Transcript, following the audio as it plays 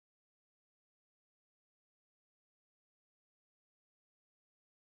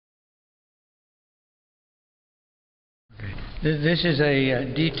This is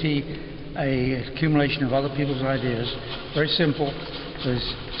a DT, a accumulation of other people's ideas. Very simple. This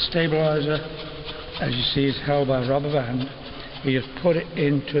stabilizer, as you see, is held by a rubber band. You just put it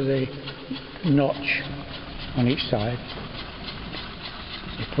into the notch on each side.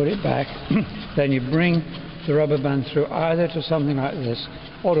 You put it back. Then you bring the rubber band through either to something like this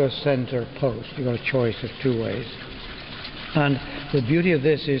or to a center post. You've got a choice of two ways. And the beauty of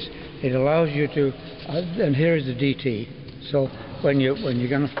this is it allows you to, and here is the DT. So when you're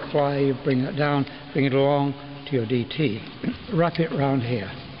going to fly, you bring it down, bring it along to your DT. Wrap it round here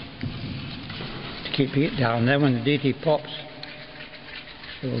to keep it down. Then when the DT pops,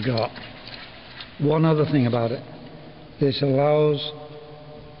 it will go up. One other thing about it, this allows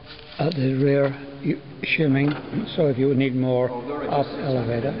at the rear shimming, so if you need more up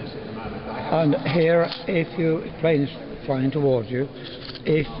elevator. And here, if your plane is flying towards you,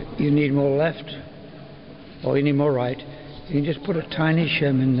 if you need more left or you need more right, you can just put a tiny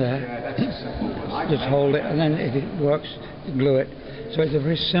shim in there, just hold it, and then if it works, you glue it. So it's a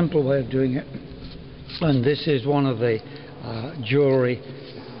very simple way of doing it. And this is one of the jewelry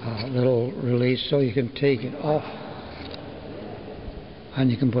little release, so you can take it off and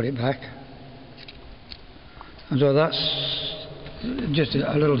you can put it back. And so that's just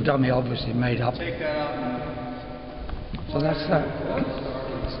a little dummy, obviously made up. So that's that.